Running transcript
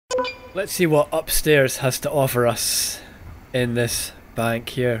Let's see what upstairs has to offer us in this bank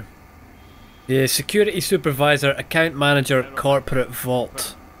here. The security supervisor, account manager, corporate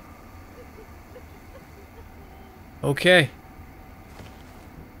vault. Okay.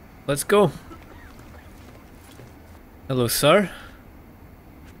 Let's go. Hello, sir.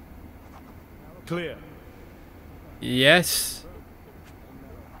 Clear. Yes.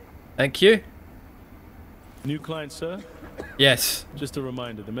 Thank you. New client, sir? Yes. Just a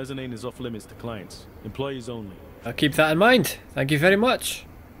reminder, the mezzanine is off limits to clients. Employees only. I'll keep that in mind. Thank you very much.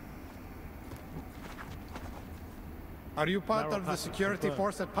 Are you part of the security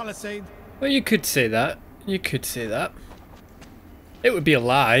force at Palisade? Well, you could say that. You could say that. It would be a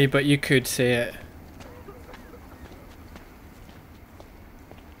lie, but you could say it.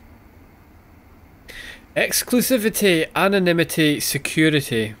 Exclusivity, anonymity,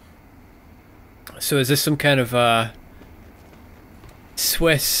 security. So is this some kind of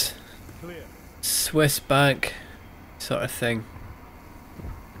Swiss bank sort of thing?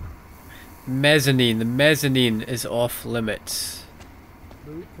 Mezzanine. The mezzanine is off limits.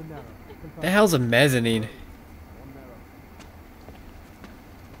 The hell's a mezzanine?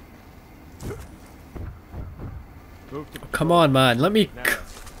 Oh, come on, man. Let me.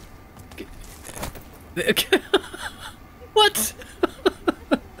 What?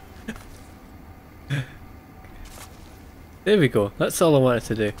 There we go. That's all I wanted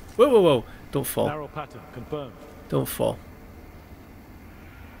to do. Whoa, whoa, whoa! Don't fall. Narrow pattern confirmed. Don't fall.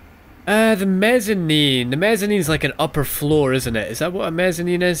 The mezzanine. The mezzanine's like an upper floor, isn't it? Is that what a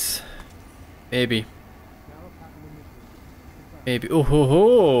mezzanine is? Maybe. Maybe. Oh ho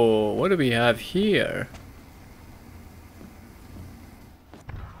ho! What do we have here?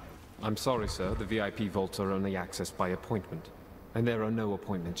 I'm sorry, sir. The VIP vaults are only accessed by appointment, and there are no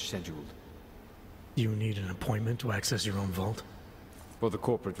appointments scheduled. You need an appointment to access your own vault? For the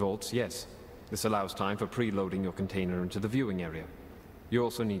corporate vaults, yes. This allows time for preloading your container into the viewing area. You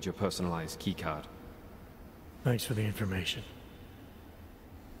also need your personalized keycard. Thanks for the information.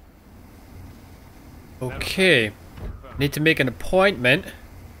 Okay. Need to make an appointment.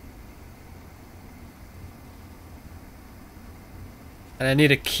 And I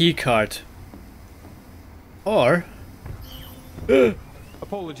need a key card. Or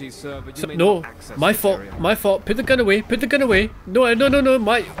Apologies, sir, but you may no, not access my this fault. area. My fault. Put the gun away. Put the gun away. No, no, no, no.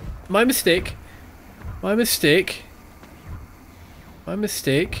 My mistake. My mistake. My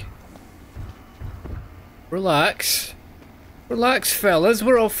mistake. Relax. Relax, fellas.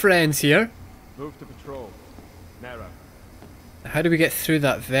 We're all friends here. Move to patrol. Narrow. How do we get through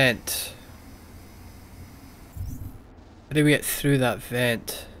that vent? How do we get through that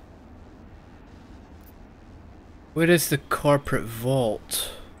vent? Where is the corporate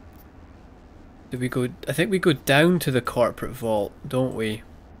vault? Do we go? I think we go down to the corporate vault, don't we?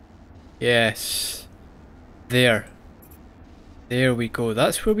 Yes. There. There we go.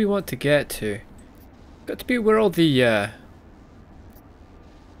 That's where we want to get to. Got to be where all the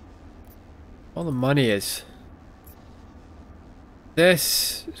money is.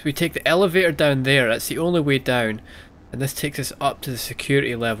 This, so we take the elevator down there. That's the only way down. And this takes us up to the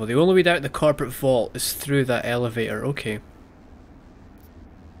security level. The only way down to the corporate vault is through that elevator. Okay.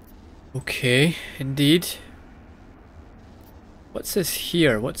 Okay, indeed. What's this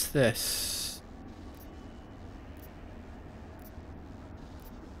here? What's this?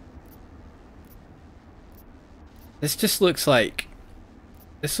 This just looks like...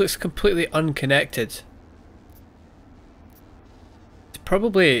 This looks completely unconnected. It's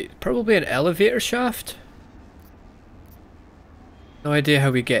probably an elevator shaft? No idea how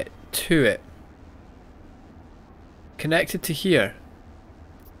we get to it. Connected to here.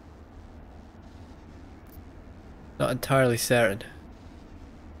 Not entirely certain.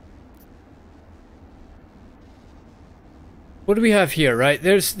 What do we have here, right?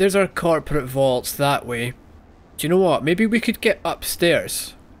 There's our corporate vaults that way. Do you know what? Maybe we could get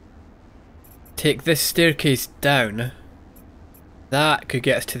upstairs. Take this staircase down. That could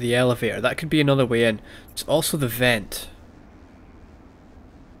get us to the elevator. That could be another way in. It's also the vent.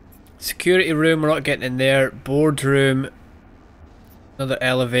 Security room, we're not getting in there. Boardroom. Another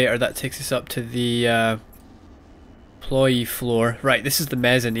elevator that takes us up to the employee floor. Right, this is the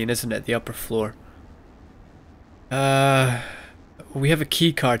mezzanine, isn't it? The upper floor. We have a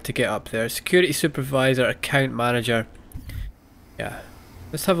key card to get up there. Security supervisor, account manager. Yeah.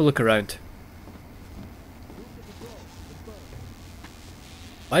 Let's have a look around.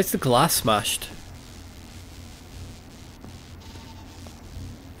 Why is the glass smashed?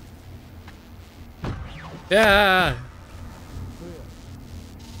 Yeah.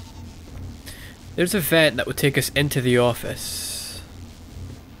 There's a vent that would take us into the office.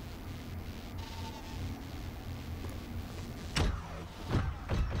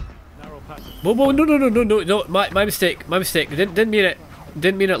 Whoa, whoa, no, my mistake, my mistake. Didn't mean it.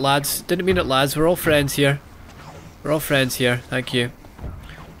 Didn't mean it, lads. Didn't mean it, lads. We're all friends here. We're all friends here. Thank you.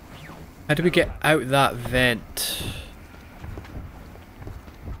 How do we get out that vent?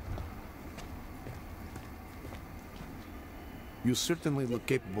 You certainly look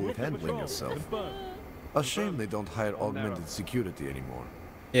capable of handling yourself. A shame they don't hire augmented security anymore.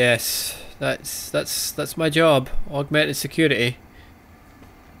 Yes, that's my job. Augmented security.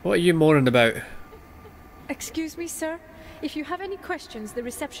 What are you moaning about? Excuse me, sir. If you have any questions, the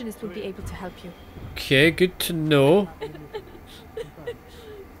receptionist will be able to help you. Okay, good to know.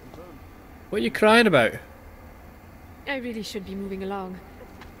 What are you crying about? I really should be moving along.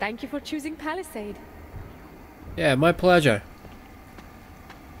 Thank you for choosing Palisade. Yeah, my pleasure.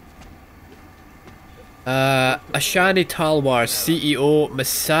 Ashani Talwar, CEO,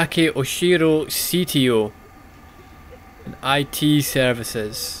 Masaki Oshiro, CTO. And IT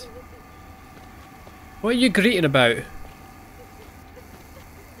services. What are you greeting about?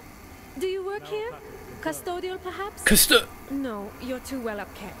 Do you work here? Custodial, perhaps? No, you're too well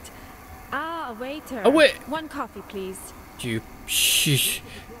upkept. Ah, a waiter. Oh, wait. One coffee, please. You shh.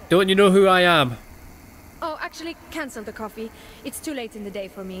 Don't you know who I am? Oh, actually, cancel the coffee. It's too late in the day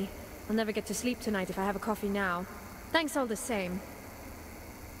for me. I'll never get to sleep tonight if I have a coffee now. Thanks all the same.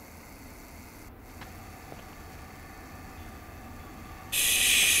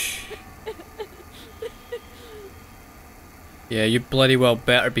 Shh. Yeah, you bloody well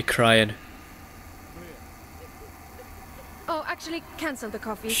better be crying. Oh, actually, cancel the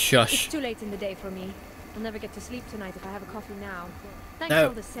coffee. Shush. It's too late in the day for me. I'll never get to sleep tonight if I have a coffee now. Thanks Now,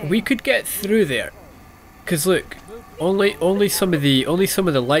 all the same. we could get through there. Cause look, only some of the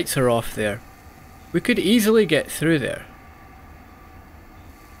lights are off there. We could easily get through there.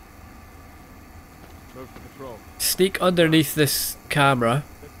 Sneak underneath this camera.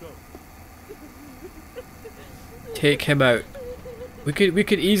 Take him out. We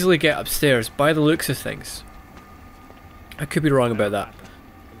could easily get upstairs by the looks of things. I could be wrong about that.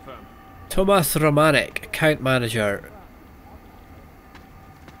 Tomas Romanek, account manager.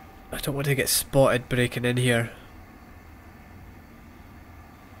 I don't want to get spotted breaking in here.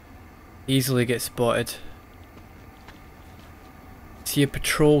 Easily get spotted. See a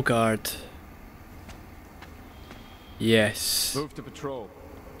patrol guard. Yes. Move to patrol.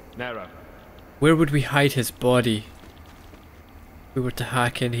 Narrow. Where would we hide his body? If we were to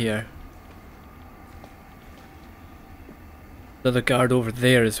hack in here. Another guard over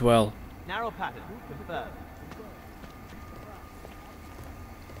there as well. Narrow pattern. Confirmed.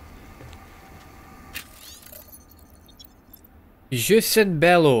 Jus in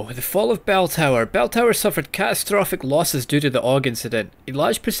Bello. The fall of Bell Tower. Bell Tower suffered catastrophic losses due to the Aug Incident. A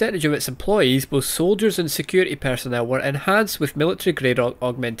large percentage of its employees, both soldiers and security personnel, were enhanced with military-grade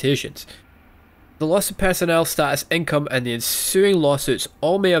augmentations. The loss of personnel, status, income, and the ensuing lawsuits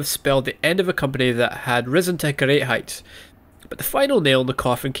all may have spelled the end of a company that had risen to great heights. But the final nail in the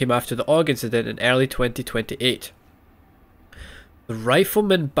coffin came after the Aug Incident in early 2028. The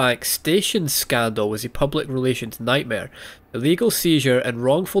Rifleman Bank Station scandal was a public relations nightmare. The legal seizure and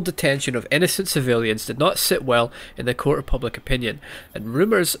wrongful detention of innocent civilians did not sit well in the court of public opinion, and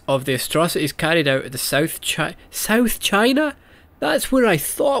rumours of the atrocities carried out at the South China? That's where I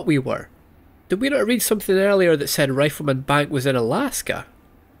thought we were. Did we not read something earlier that said Rifleman Bank was in Alaska?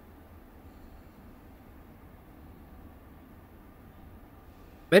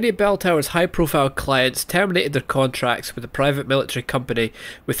 Many of Bell Tower's high-profile clients terminated their contracts with the private military company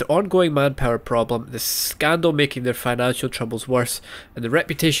with the ongoing manpower problem, the scandal making their financial troubles worse, and the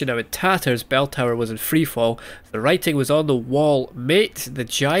reputation now in tatters. Bell Tower was in freefall. The writing was on the wall. Mate, the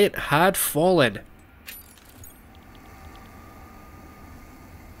giant had fallen.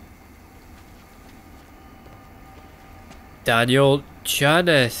 Daniel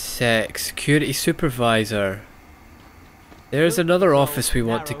Janisek, security supervisor. There's another office we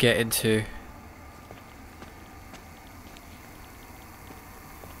want to get into.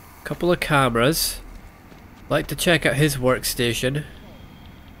 Couple of cameras. Like to check out his workstation.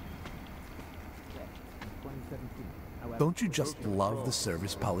 Don't you just love the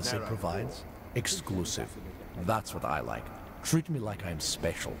service Palisade provides? Exclusive. That's what I like. Treat me like I'm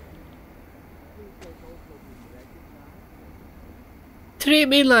special. Treat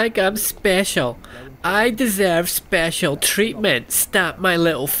me like I'm special. I deserve special treatment. Stamp my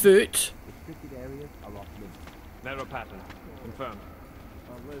little foot. Narrow pattern. Confirmed.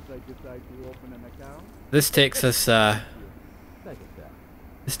 This takes us out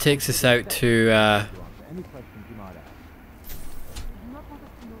to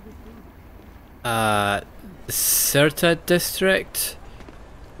the Sirta district.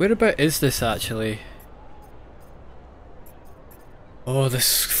 Where about is this actually? Oh,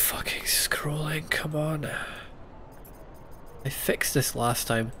 this fucking scrolling, come on. I fixed this last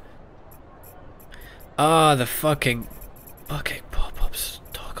time. Ah, the fucking pop-ups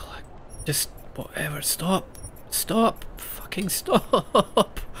toggling. Just whatever, stop. Stop. Fucking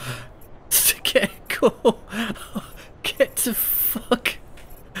stop. Go. Get the fuck.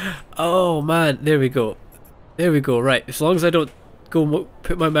 Oh man, there we go. There we go, right. As long as I don't go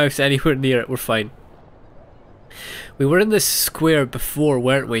put my mouse anywhere near it, we're fine. We were in this square before,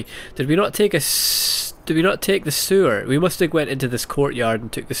 weren't we? Did we not take the sewer? We must have went into this courtyard and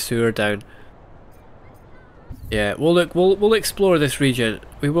took the sewer down. Yeah, well look, we'll explore this region.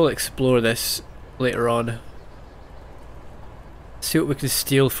 We will explore this later on. See what we can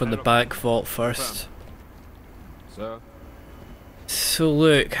steal from the bank vault first. So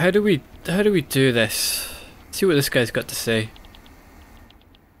look, how do we do this? See what this guy's got to say.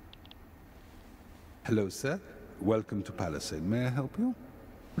 Hello, sir. Welcome to Palisade. May I help you?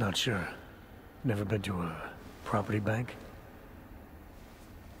 Not sure. Never been to a property bank?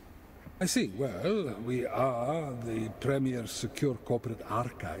 I see. Well, we are the premier secure corporate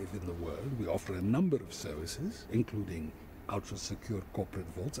archive in the world. We offer a number of services, including ultra-secure corporate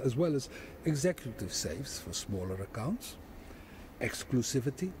vaults, as well as executive safes for smaller accounts.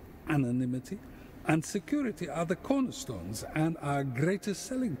 Exclusivity, anonymity, and security are the cornerstones and our greatest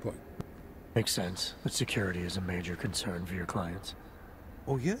selling point. Makes sense, but security is a major concern for your clients.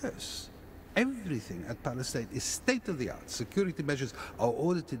 Oh, yes. Everything at Palisade is state-of-the-art. Security measures are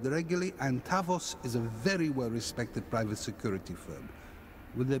audited regularly, and Tavos is a very well-respected private security firm.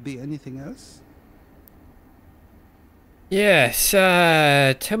 Would there be anything else? Yes,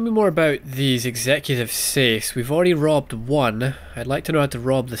 tell me more about these executive safes. We've already robbed one. I'd like to know how to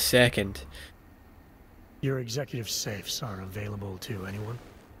rob the second. Your executive safes are available to anyone?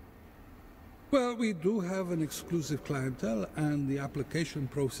 Well, we do have an exclusive clientele, and the application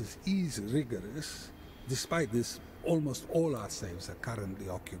process is rigorous. Despite this, almost all our safes are currently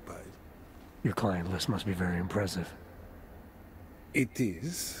occupied. Your client list must be very impressive. It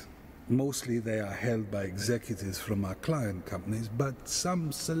is. Mostly they are held by executives from our client companies, but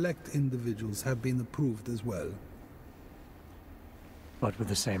some select individuals have been approved as well. But with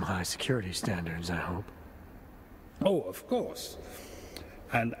the same high security standards, I hope. Oh, of course.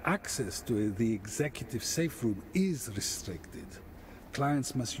 And access to the executive safe room is restricted.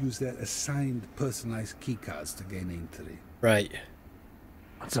 Clients must use their assigned personalized keycards to gain entry. Right.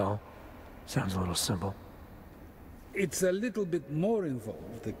 That's all. Sounds a little simple. It's a little bit more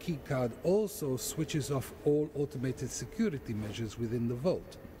involved. The keycard also switches off all automated security measures within the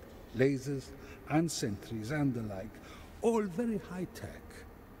vault. Lasers and sentries and the like. All very high-tech.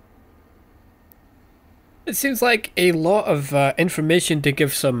 It seems like a lot of information to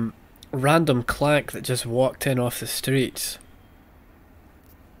give some random clank that just walked in off the streets.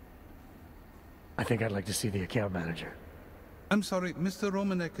 I think I'd like to see the account manager. I'm sorry, Mr.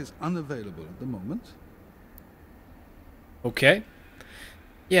 Romanek is unavailable at the moment. Okay.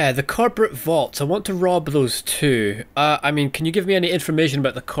 Yeah, the corporate vaults. I want to rob those too. I mean, can you give me any information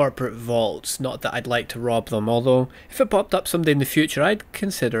about the corporate vaults? Not that I'd like to rob them, although if it popped up someday in the future, I'd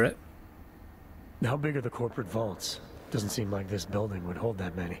consider it. How big are the corporate vaults? Doesn't seem like this building would hold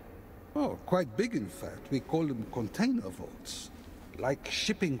that many. Oh, quite big in fact. We call them container vaults. Like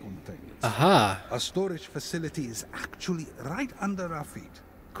shipping containers. Aha. Our storage facility is actually right under our feet.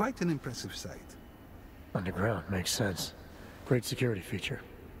 Quite an impressive sight. Underground, makes sense. Great security feature.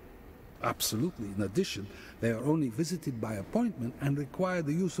 Absolutely. In addition, they are only visited by appointment and require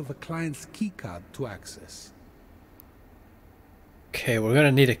the use of a client's keycard to access. Okay, we're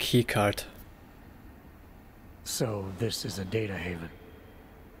gonna need a keycard. So this is a data haven?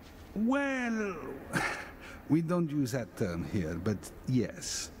 Well, we don't use that term here, but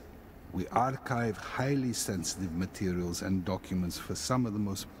yes. We archive highly sensitive materials and documents for some of the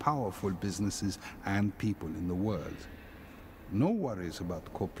most powerful businesses and people in the world. No worries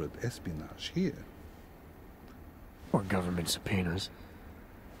about corporate espionage here. Or government subpoenas?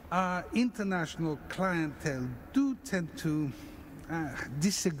 Our international clientele do tend to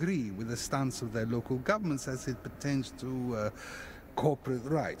disagree with the stance of their local governments as it pertains to corporate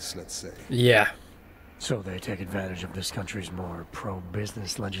rights, let's say. Yeah. So they take advantage of this country's more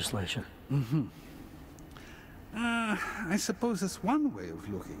pro-business legislation? Mm-hmm. I suppose that's one way of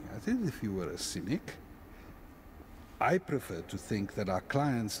looking at it, if you were a cynic. I prefer to think that our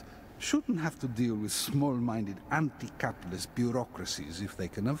clients shouldn't have to deal with small-minded anti-capitalist bureaucracies if they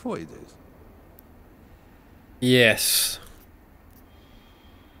can avoid it. Yes.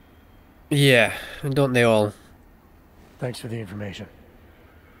 Yeah, and don't they all? Thanks for the information.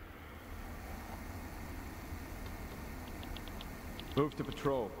 Move to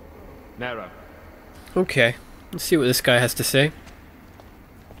patrol. Narrow. Okay, let's see what this guy has to say.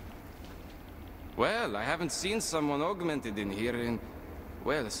 Well, I haven't seen someone augmented in here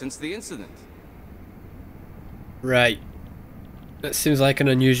since the incident. Right. That seems like an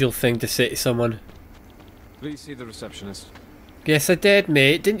unusual thing to say to someone. Please see the receptionist. Yes, I did,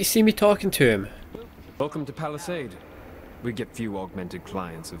 mate. Didn't you see me talking to him? Welcome to Palisade. We get few augmented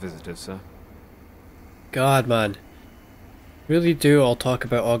clients or visitors, sir. God, man. Really do all talk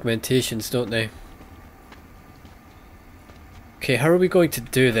about augmentations, don't they? Okay, how are we going to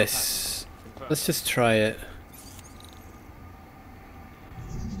do this? Let's just try it.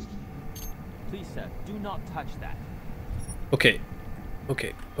 Please, sir, do not touch that. Okay.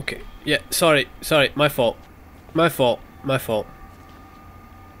 Okay, okay. Yeah, sorry, my fault. My fault. How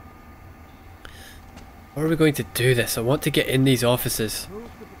are we going to do this? I want to get in these offices.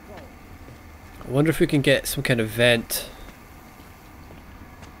 I wonder if we can get some kind of vent.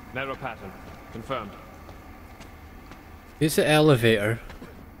 Narrow pattern. Confirmed. Here's the elevator.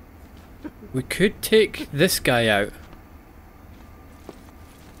 We could take this guy out.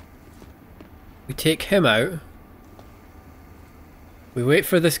 We take him out. We wait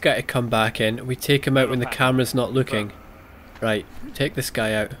for this guy to come back in. We take him out when the camera's not looking. Right, take this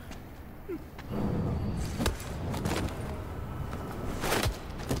guy out.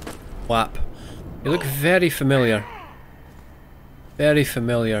 Whap. You look very familiar. Very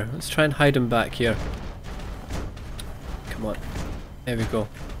familiar. Let's try and hide him back here. Come on. There we go.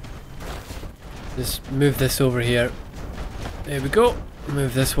 Just move this over here. There we go.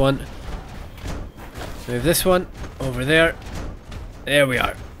 Move this one. Move this one over there. There we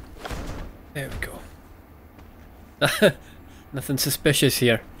are. There we go. Nothing suspicious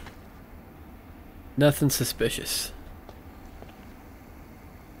here. Nothing suspicious.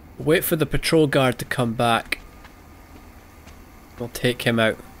 Wait for the patrol guard to come back. We'll take him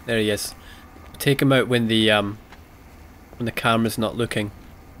out. There he is. We'll take him out when the camera's not looking.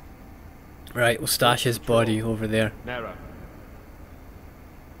 Right, we'll stash his body over there. Narrow.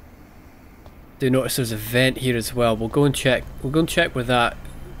 Do notice there's a vent here as well. We'll go and check. We'll go and check where that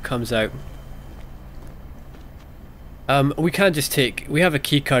comes out. We can just take. We have a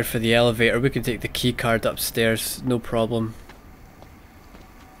key card for the elevator. We can take the key card upstairs. No problem.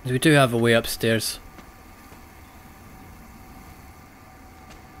 We do have a way upstairs.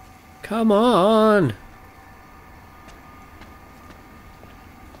 Come on.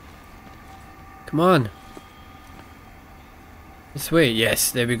 Come on. This way.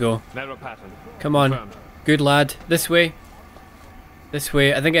 Yes, there we go. Narrow pattern. Come on. Confirmed. Good lad. This way. This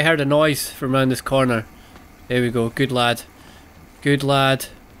way. I think I heard a noise from around this corner. There we go. Good lad. Good lad.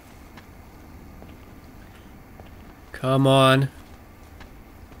 Come on.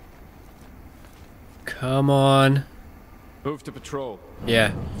 Come on. Move to patrol.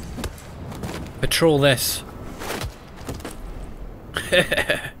 Yeah. Patrol this.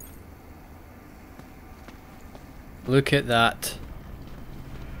 Look at that.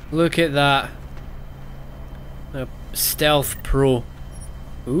 Look at that. A stealth pro.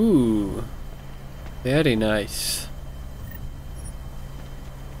 Ooh. Very nice.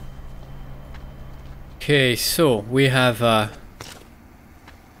 Okay, so we have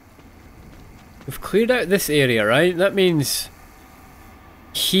we've cleared out this area, right? That means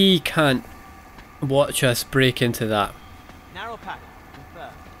he can't watch us break into that. Narrow pattern.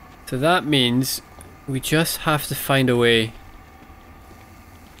 Confirmed. So that means we just have to find a way to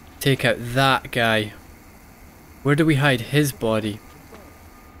take out that guy. Where do we hide his body?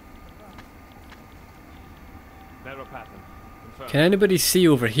 Narrow pattern. Confirmed. Can anybody see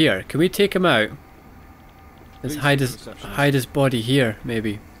over here? Can we take him out? Let's Please hide see his the receptionist. hide his body here,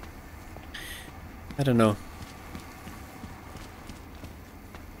 maybe. I don't know.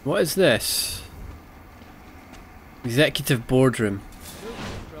 What is this? Executive boardroom.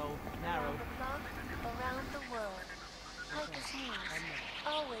 Control. Narrow. Around the world. Hyper's news.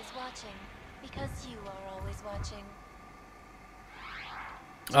 Always watching. Because you are always watching.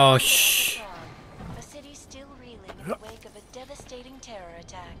 Oh, shh. A city still reeling in the wake of a devastating terror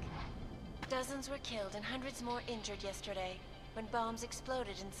attack. Dozens were killed and hundreds more injured yesterday when bombs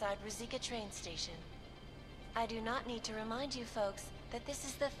exploded inside Rizika train station. I do not need to remind you folks that this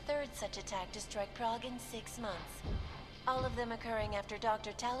is the third such attack to strike Prague in 6 months. All of them occurring after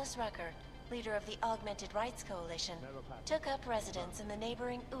Dr. Talis Rucker, leader of the Augmented Rights Coalition, took up residence in the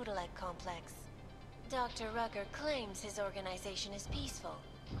neighboring Udalek complex. Dr. Rucker claims his organization is peaceful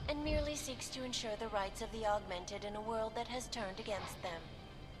and merely seeks to ensure the rights of the augmented in a world that has turned against them.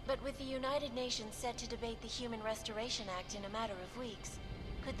 But with the United Nations set to debate the Human Restoration Act in a matter of weeks,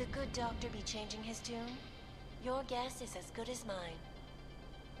 could the good doctor be changing his tune? Your guess is as good as mine.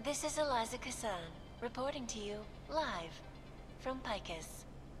 This is Eliza Kazan, reporting to you live from Picus.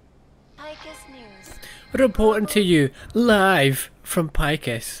 Picus News. Reporting to you live from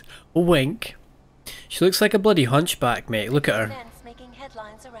Picus. Wink. She looks like a bloody hunchback, mate. Look at her. Events making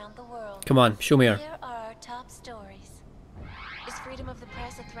headlines around the world. Come on, show me her. Here are our top stories. Is freedom of the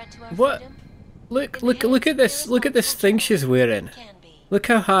press a threat to our What? freedom? Look at this. Look at this thing she's wearing. Look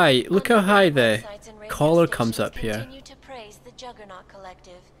how high. Look how high the collar comes up here. Continue to praise the Juggernaut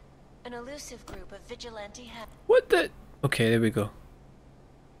Collective, an elusive group of vigilante What the? Okay, there we go.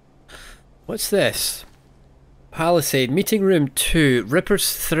 What's this? Palisade, meeting room 2,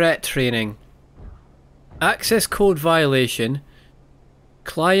 Ripper's threat training. Access code violation.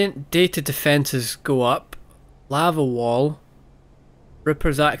 Client data defenses go up. Lava wall.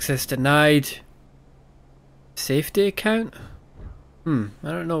 Ripper's access denied. Safety account? I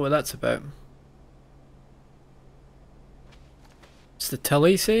don't know what that's about. What's the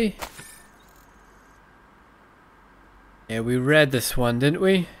telly say? Yeah, we read this one, didn't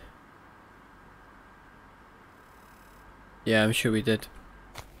we? Yeah, I'm sure we did.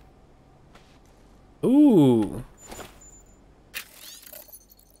 Ooh.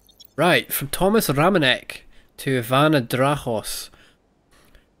 Right, from Thomas Ramanek to Ivana Drachos.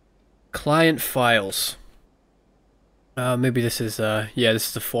 Client files. Maybe this is yeah, this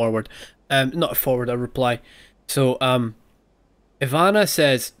is a forward. Not a forward, a reply. So Ivana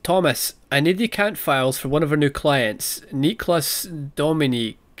says, Thomas, I need the account files for one of our new clients, Niklas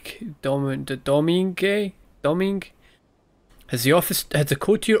Domingue. Has the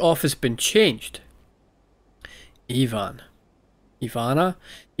code to your office been changed? Ivana,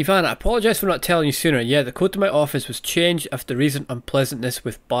 I apologise for not telling you sooner. Yeah, the code to my office was changed after recent unpleasantness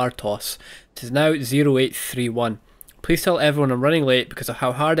with Bartos. It is now 0831. Please tell everyone I'm running late because of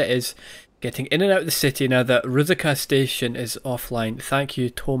how hard it is getting in and out of the city now that Ruzicka station is offline. Thank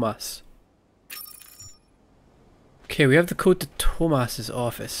you, Thomas. Okay, we have the code to Thomas's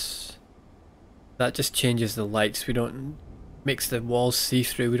office. That just changes the lights. We don't... makes the walls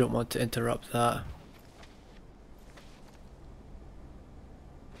see-through. We don't want to interrupt that.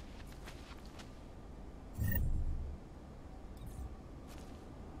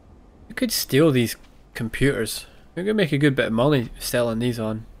 We could steal these computers. We're gonna make a good bit of money selling these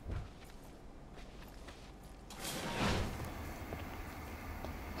on.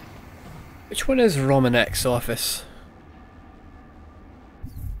 Which one is Romanek's office?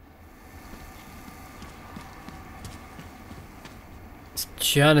 It's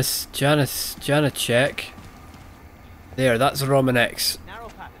Janacek. There, that's Romanek's.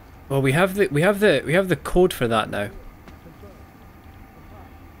 Well, we have the code for that now.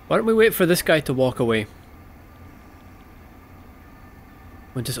 Why don't we wait for this guy to walk away?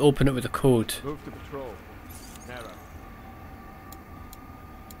 We'll just open it with a code. Move to patrol. Narrow.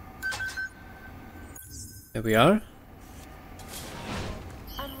 There we are.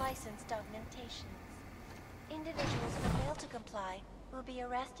 Unlicensed augmentations. Individuals who fail to comply will be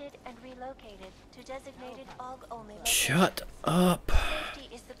arrested and relocated to designated AUG-only locations. Shut up.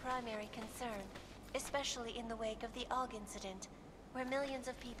 Safety is the primary concern, especially in the wake of the Aug Incident, where millions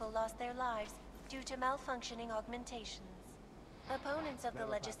of people lost their lives due to malfunctioning augmentations. Opponents of the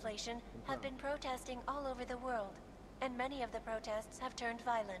legislation have been protesting all over the world, and many of the protests have turned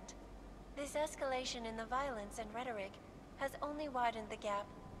violent. This escalation in the violence and rhetoric has only widened the gap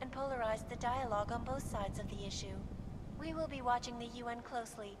and polarized the dialogue on both sides of the issue. We will be watching the UN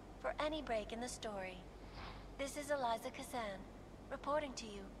closely for any break in the story. This is Eliza Kazan, reporting to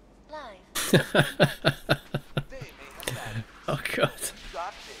you, live. Oh god.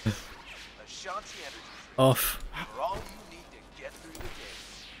 Off.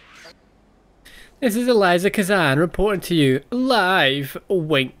 This is Eliza Kazan reporting to you live.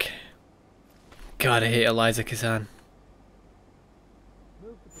 Wink. God, I hate Eliza Kazan. I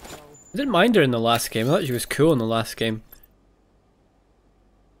didn't mind her in the last game. I thought she was cool in the last game.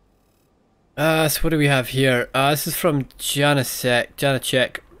 So what do we have here? This is from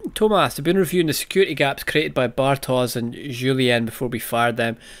Janacek. Thomas, I've been reviewing the security gaps created by Bartos and Julien before we fired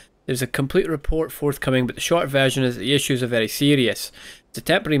them. There's a complete report forthcoming, but the short version is that the issues are very serious. It's a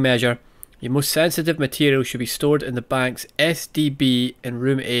temporary measure. Your most sensitive material should be stored in the bank's SDB in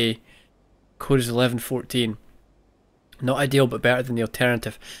room A. Code is 1114. Not ideal, but better than the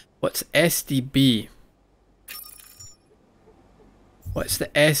alternative. What's SDB? What's the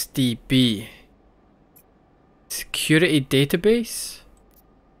SDB? Security database?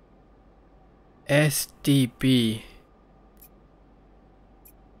 SDB.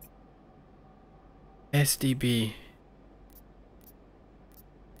 SDB.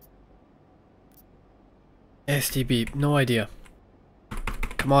 SDB. No idea.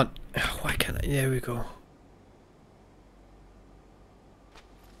 come on. Why can't I? There we go.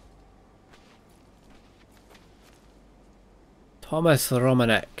 Thomas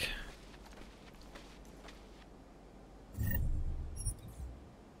Romanek.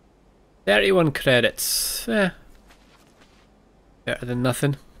 $31 credits. Better than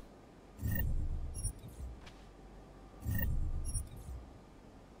nothing.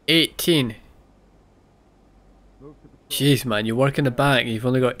 $18. Jeez, man, you work in the bank, you've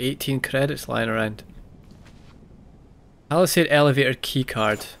only got 18 credits lying around. Palisade elevator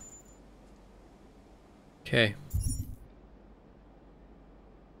keycard. Okay.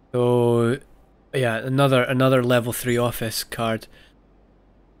 So, yeah, another level 3 office card.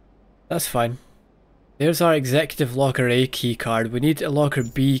 That's fine. There's our executive locker A key card. We need a locker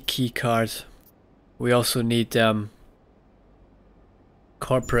B key card. We also need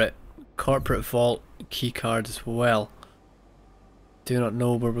corporate vault key card as well. Do not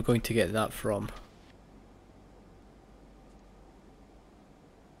know where we're going to get that from.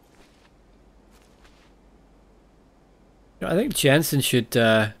 I think Jensen should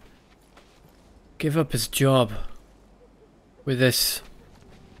give up his job with this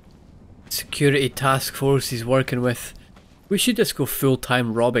security task force he's working with. We should just go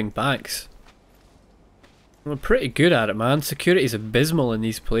full-time robbing banks. We're pretty good at it, man. Security's abysmal in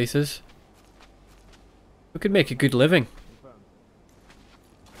these places. We could make a good living.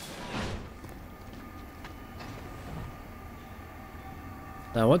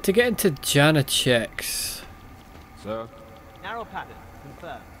 Now I want to get into Janacek's. Sir? Narrow pattern.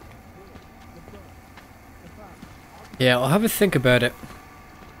 Confirmed. Yeah, I'll have a think about it.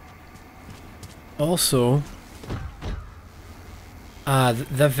 Also,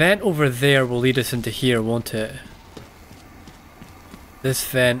 the vent over there will lead us into here, won't it? This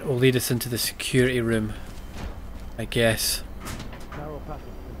vent will lead us into the security room, I guess. Narrow pattern.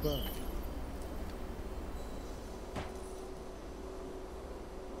 Confirmed.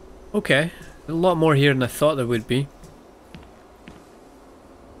 Okay, a lot more here than I thought there would be.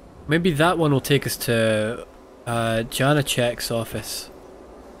 Maybe that one will take us to Janacek's office.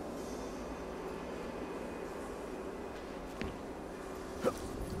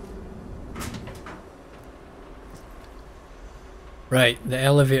 Right, the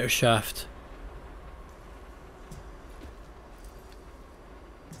elevator shaft.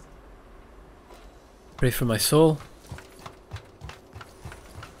 Pray for my soul.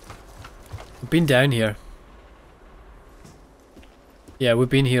 We've been down here. Yeah, we've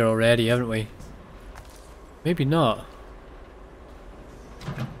been here already, haven't we? Maybe not.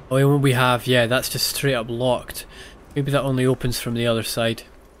 Oh, we have. Yeah, that's just straight up locked. Maybe that only opens from the other side.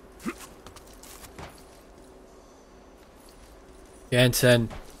 Jensen.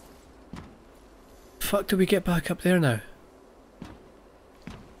 Fuck, do we get back up there now?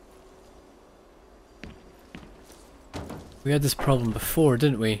 We had this problem before,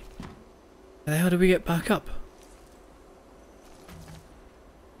 didn't we? How the hell did we get back up?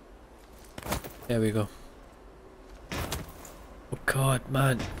 There we go. Oh god,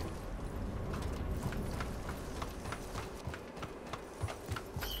 man.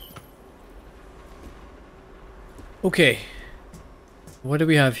 Okay. What do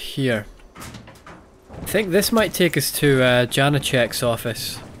we have here? I think this might take us to Janacek's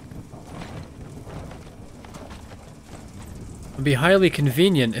office. It would be highly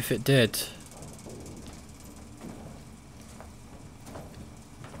convenient if it did.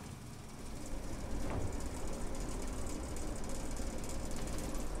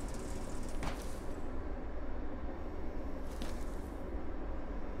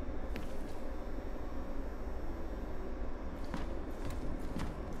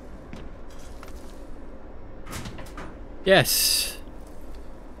 Yes.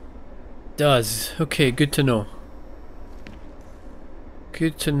 Does. Okay, good to know.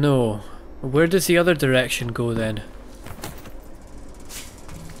 Good to know. Where does the other direction go then?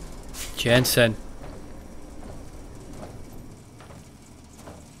 Jensen.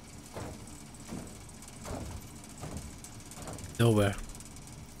 Nowhere.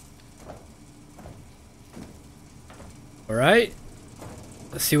 Alright.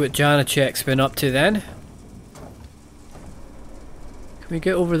 Let's see what Janacek's been up to then. Can we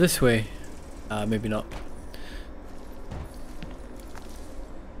get over this way? Maybe not.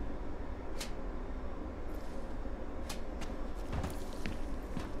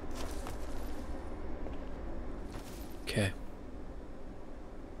 Okay.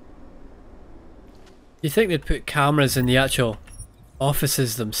 You think they'd put cameras in the actual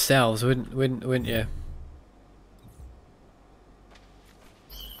offices themselves, wouldn't you?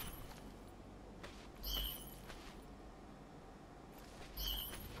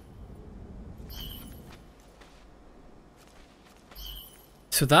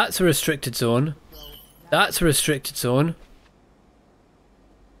 so that's a restricted zone. That's a restricted zone.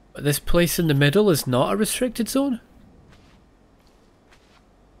 But this place in the middle is not a restricted zone?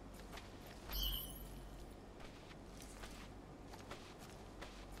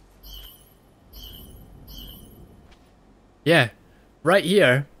 Yeah, right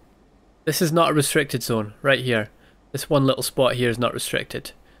here. This is not a restricted zone. Right here. This one little spot here is not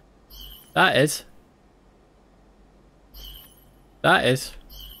restricted. That is. That is.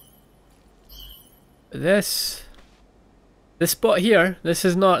 This spot here, this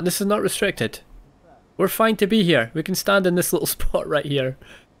is not restricted. We're fine to be here. We can stand in this little spot right here.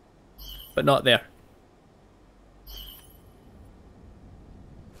 But not there.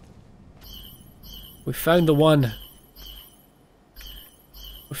 We found the one.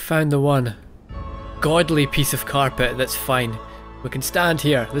 We found the one. Godly piece of carpet, that's fine. We can stand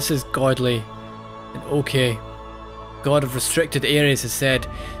here. This is godly and okay. God of restricted areas has said,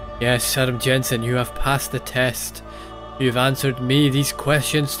 "Yes, Adam Jensen, you have passed the test. You have answered me these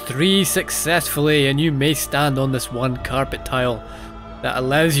questions 3 successfully, and you may stand on this one carpet tile that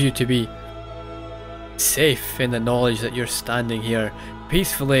allows you to be safe in the knowledge that you're standing here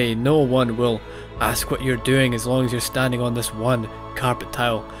peacefully. No one will ask what you're doing as long as you're standing on this one carpet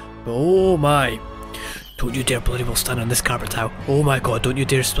tile. But oh my, don't you dare bloody well stand on this carpet tile. Oh my god, don't you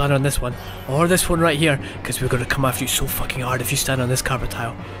dare stand on this one. Or this one right here, because we're going to come after you so fucking hard if you stand on this carpet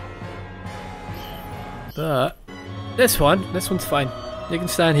tile. But this one's fine. You can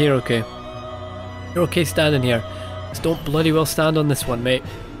stand here, okay. You're okay standing here. Just don't bloody well stand on this one, mate.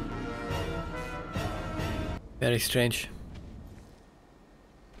 Very strange.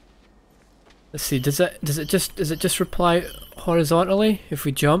 Let's see, does it just reply horizontally if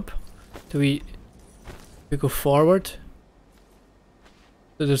we jump? Do we go forward?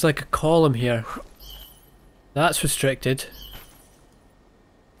 So there's like a column here. That's restricted.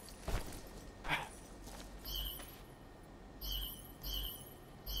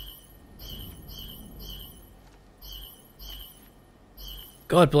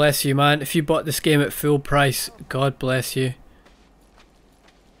 God bless you, man. If you bought this game at full price, God bless you.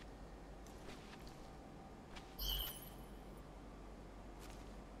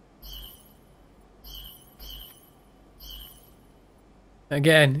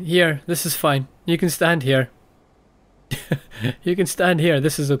 Again, here, this is fine. You can stand here. You can stand here,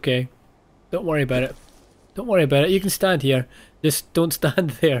 this is okay. Don't worry about it. Don't worry about it, you can stand here. Just don't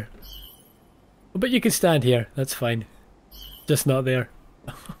stand there. But you can stand here, that's fine. Just not there.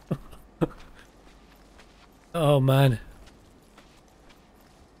 Oh man.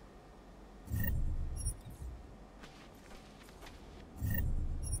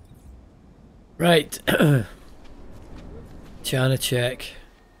 Right. Trying to check.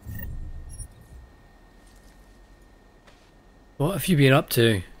 What have you been up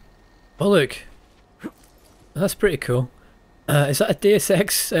to? Oh look. That's pretty cool. Is that a Deus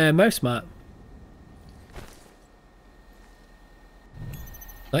Ex mouse mat?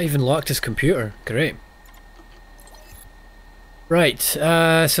 Not even locked his computer. Great. Right,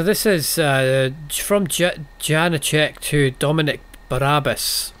 so this is from Janacek to Dominic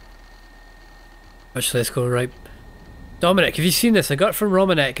Barabbas. Actually, let's go right. Dominic, have you seen this? I got it from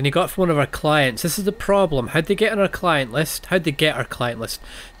Romanek and he got it from one of our clients. This is the problem. How'd they get on our client list? How'd they get our client list?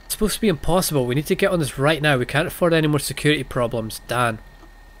 It's supposed to be impossible. We need to get on this right now. We can't afford any more security problems. Dan.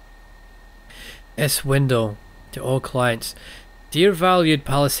 S window to all clients. Dear valued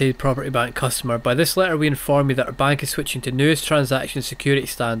Palisade Property Bank customer, by this letter we inform you that our bank is switching to newest transaction security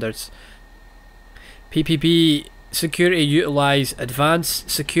standards. PPB security utilise advanced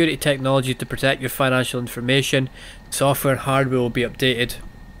security technology to protect your financial information. Software and hardware will be updated.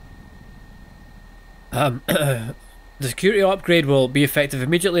 The security upgrade will be effective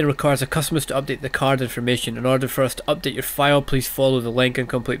immediately and requires our customers to update the card information. In order for us to update your file, please follow the link and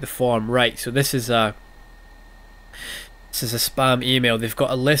complete the form. Right, so this is a spam email. They've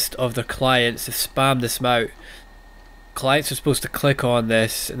got a list of their clients. They've spammed this out. Clients are supposed to click on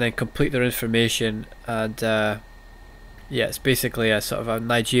this and then complete their information, and yeah, it's basically a sort of a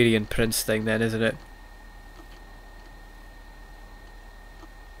Nigerian prince thing then, isn't it?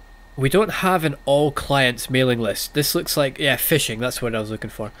 We don't have an all clients mailing list. This looks like, yeah, phishing, that's what I was looking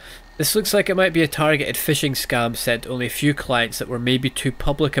for. This looks like it might be a targeted phishing scam sent to only a few clients that were maybe too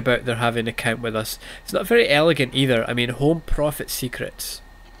public about their having an account with us. It's not very elegant either. I mean, home profit secrets.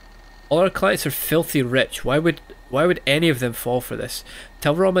 All our clients are filthy rich. Why would any of them fall for this?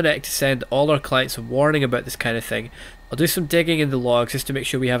 Tell Romanek to send all our clients a warning about this kind of thing. I'll do some digging in the logs just to make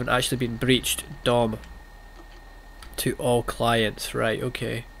sure we haven't actually been breached. Dom. To all clients. Right,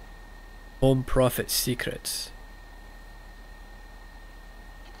 okay. Home profit secrets.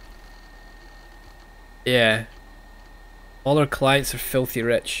 Yeah. All our clients are filthy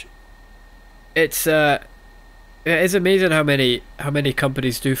rich. It's it is amazing how many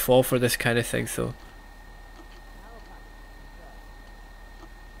companies do fall for this kind of thing though.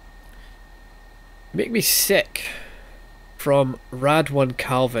 Make me sick. From Rad1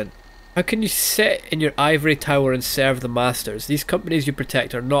 Calvin. How can you sit in your ivory tower and serve the masters? These companies you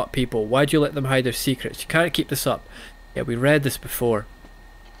protect are not people. Why do you let them hide their secrets? You can't keep this up. Yeah, we read this before.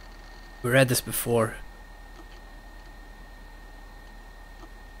 We read this before.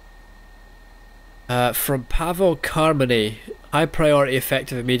 From Pavel Karmany. High priority,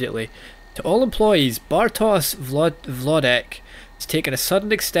 effective immediately. To all employees, Bartosz Vlodek has taken a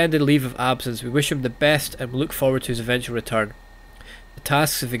sudden extended leave of absence. We wish him the best and look forward to his eventual return. The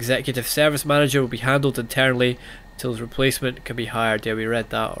tasks of Executive Service Manager will be handled internally until his replacement can be hired. Yeah, we read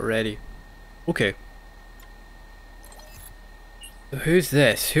that already. Okay. So who's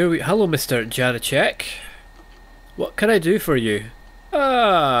this? Who are we? Hello, Mr. Janacek. What can I do for you?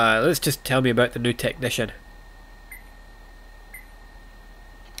 Let's just tell me about the new technician.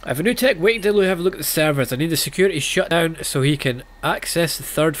 I have a new tech waiting to have a look at the servers. I need the security shut down so he can access the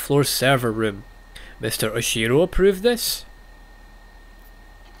 3rd floor server room. Mr. Oshiro approved this?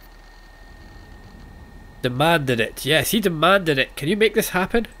 Demanded it. Yes, he demanded it. Can you make this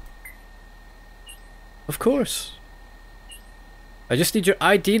happen? Of course. I just need your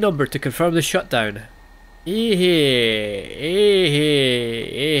ID number to confirm the shutdown.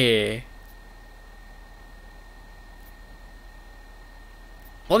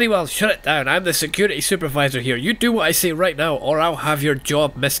 Bloody well, shut it down. I'm the security supervisor here. You do what I say right now, or I'll have your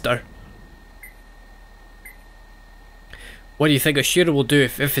job, mister. What do you think Oshiro will do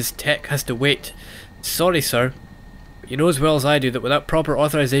if his tech has to wait? Sorry, sir. But you know as well as I do that without proper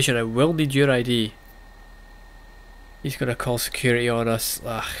authorization, I will need your ID. He's gonna call security on us.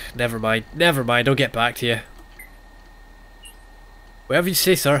 Ugh, never mind. Never mind, I'll get back to you. Whatever you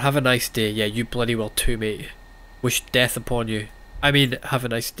say, sir, have a nice day. Yeah, you bloody well too, mate. Wish death upon you. I mean, have a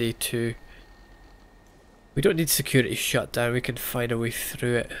nice day too. We don't need security shut down, we can find a way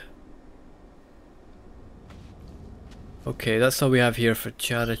through it. Okay, that's all we have here for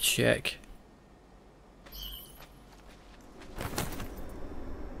Janacek.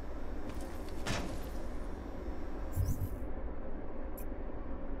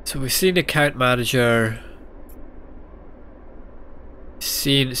 So we've seen account manager,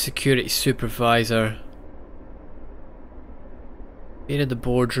 seen security supervisor, been in the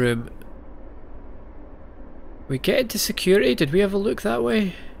boardroom. We get into security? Did we have a look that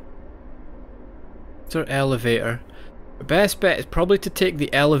way? It's our elevator. Our best bet is probably to take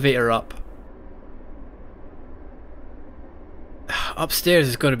the elevator up. Upstairs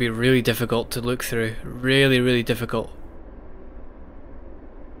is going to be really difficult to look through. Really difficult.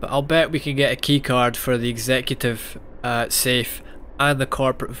 But I'll bet we can get a key card for the executive safe and the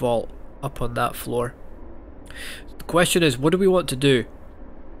corporate vault up on that floor. The question is, what do we want to do?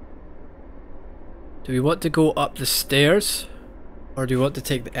 Do we want to go up the stairs or do we want to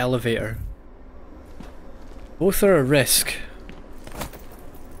take the elevator? Both are a risk.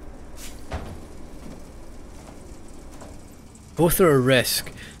 Both are a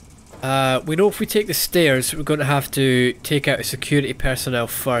risk. We know if we take the stairs, we're going to have to take out a security personnel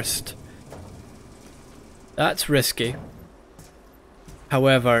first. That's risky.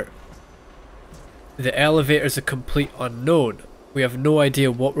 However, the elevator is a complete unknown. We have no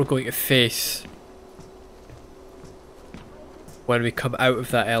idea what we're going to face when we come out of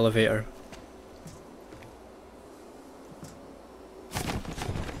that elevator.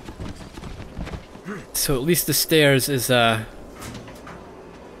 So at least the stairs is a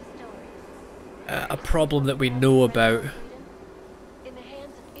problem that we know about.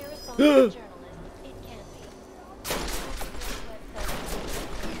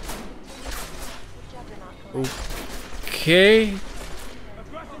 Okay.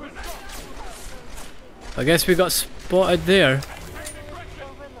 I guess we got spotted there.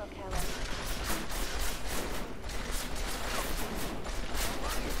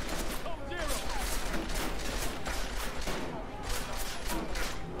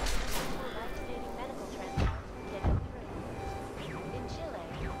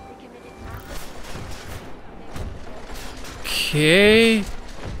 Okay.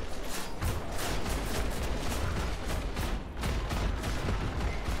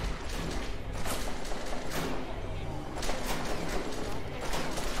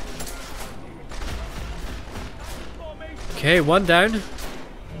 Okay, one down.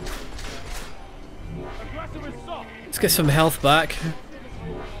 Let's get some health back.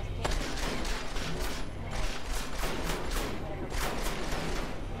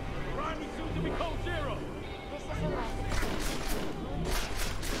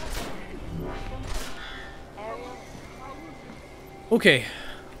 Okay.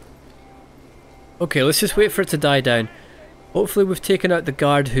 Okay, let's just wait for it to die down. Hopefully we've taken out the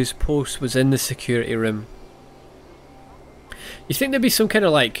guard whose post was in the security room. You think there'd be some kind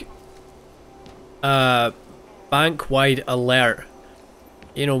of like bank-wide alert?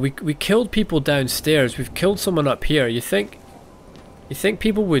 You know, we killed people downstairs. We've killed someone up here. You think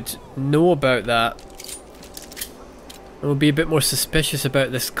people would know about that? And would be a bit more suspicious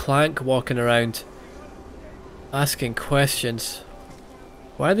about this clank walking around asking questions.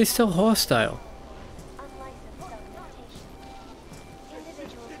 Why are they still hostile?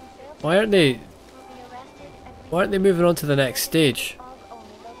 Why aren't they moving on to the next stage?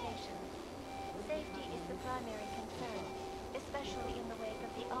 Safety is the primary concern, especially in the wake of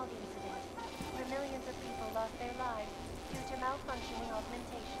the Aug Incident, where millions of people lost their lives due to malfunctioning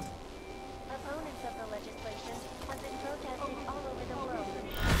augmentation. Opponents of the legislation have been protesting all over the world.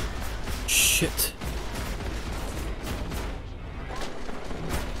 Shit.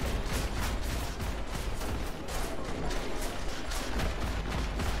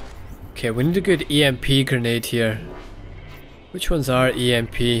 Okay, we need a good EMP grenade here. Which ones are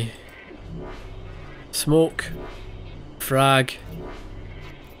EMP? Smoke, frag,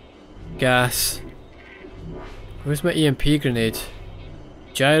 gas. Where's my EMP grenade?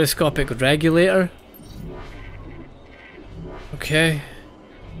 Gyroscopic regulator? Okay.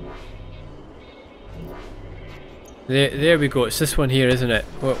 There we go, it's this one here, isn't it?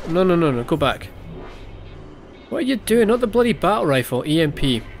 Well, no, go back. What are you doing? Not the bloody battle rifle,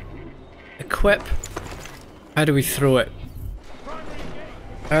 EMP. Equip. How do we throw it?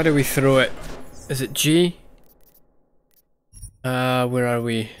 How do we throw it? Is it G? Where are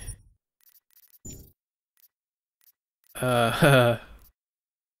we? Mouse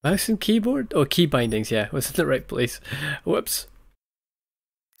and keyboard? Oh, key bindings, yeah. Was in the right place. Whoops.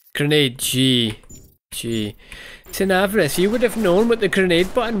 Grenade G. G. Sinavris, you would have known what the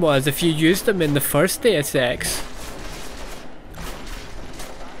grenade button was if you used them in the first Deus Ex.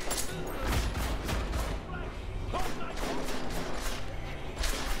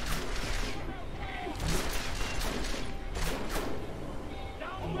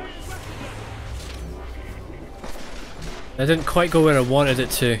 I didn't quite go where I wanted it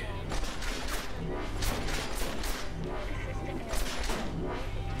to.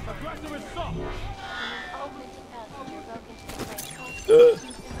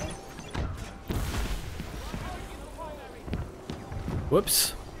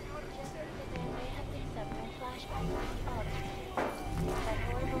 Whoops.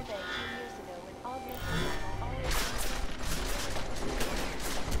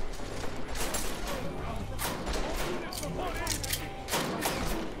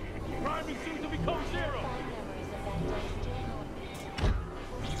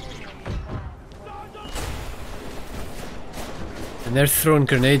 And they're throwing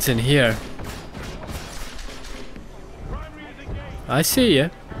grenades in here. I see you.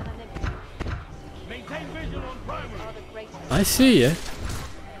 I see you.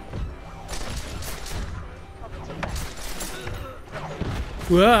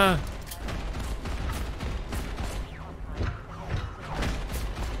 Wah!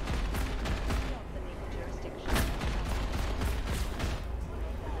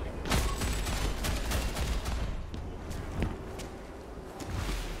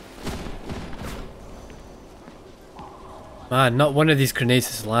 Man, not one of these grenades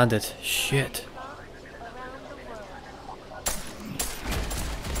has landed. Shit.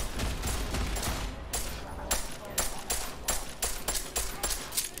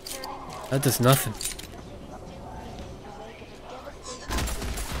 That does nothing.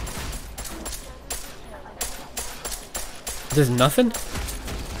 It does nothing?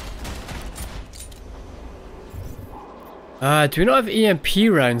 Do we not have EMP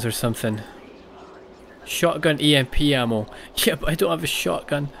rounds or something? Shotgun EMP ammo. Yeah, but I don't have a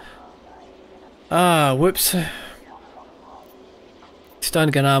shotgun. Ah, whoops. Stun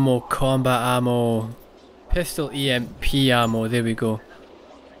gun ammo, combat ammo, pistol EMP ammo. There we go.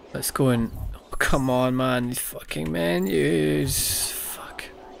 Let's go and... Oh, come on, man. These fucking menus. Fuck.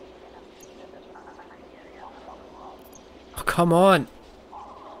 Oh, come on.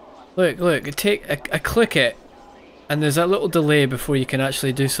 Look, look. I click it, and there's that little delay before you can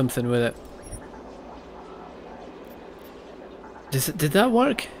actually do something with it. Did that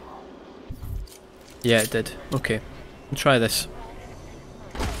work? Yeah, it did. Okay. I'll try this.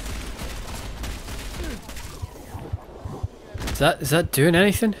 Is that doing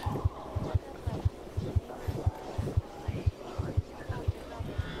anything?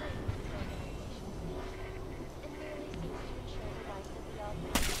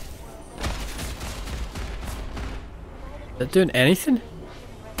 that doing anything?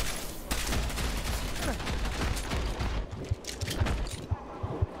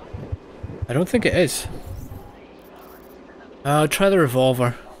 I don't think it is. I'll try the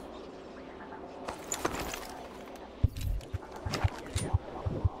revolver.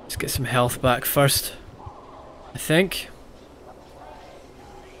 Let's get some health back first. I think.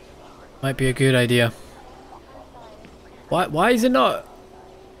 Might be a good idea. Why is it not?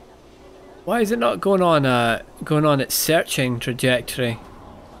 Why is it not going on its searching trajectory?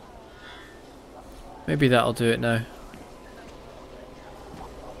 Maybe that'll do it now.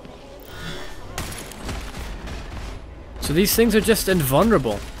 So these things are just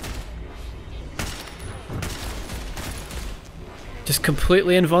invulnerable. Just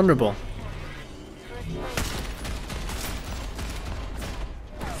completely invulnerable.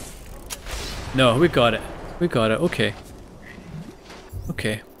 No, we got it. We got it. Okay.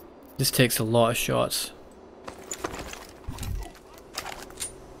 Okay. This takes a lot of shots.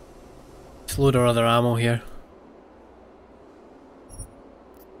 Let's load our other ammo here.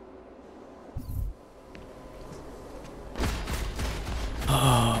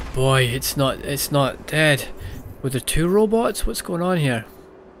 Oh boy, it's not dead. Were there two robots? What's going on here?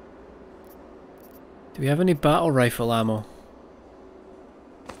 Do we have any battle rifle ammo?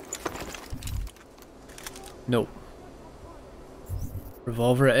 Nope.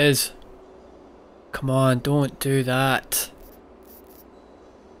 Revolver it is. Come on, don't do that.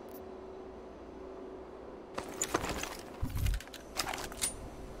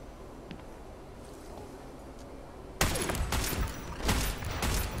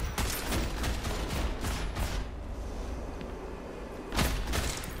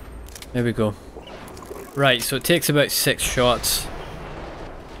 There we go. Right, so it takes about 6 shots.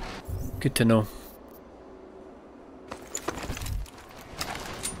 Good to know.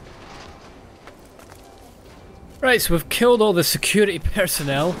 Right, so we've killed all the security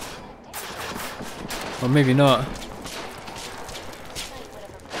personnel. Or maybe not.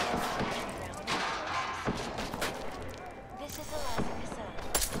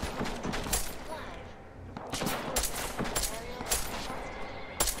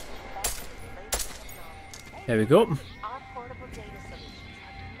 There we go.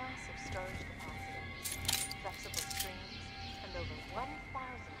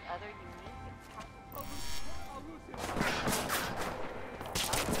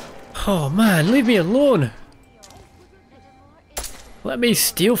 Oh man, leave me alone! Let me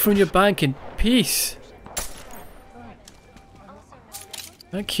steal from your bank in peace.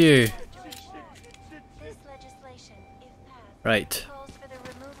 Thank you. Right.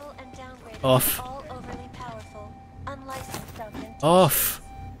 Off. Off.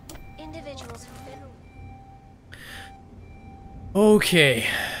 Okay.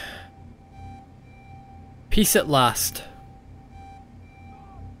 Peace at last.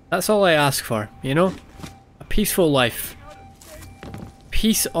 That's all I ask for, you know? A peaceful life.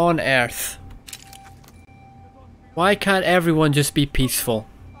 Peace on earth. Why can't everyone just be peaceful?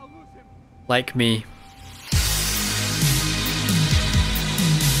 Like me.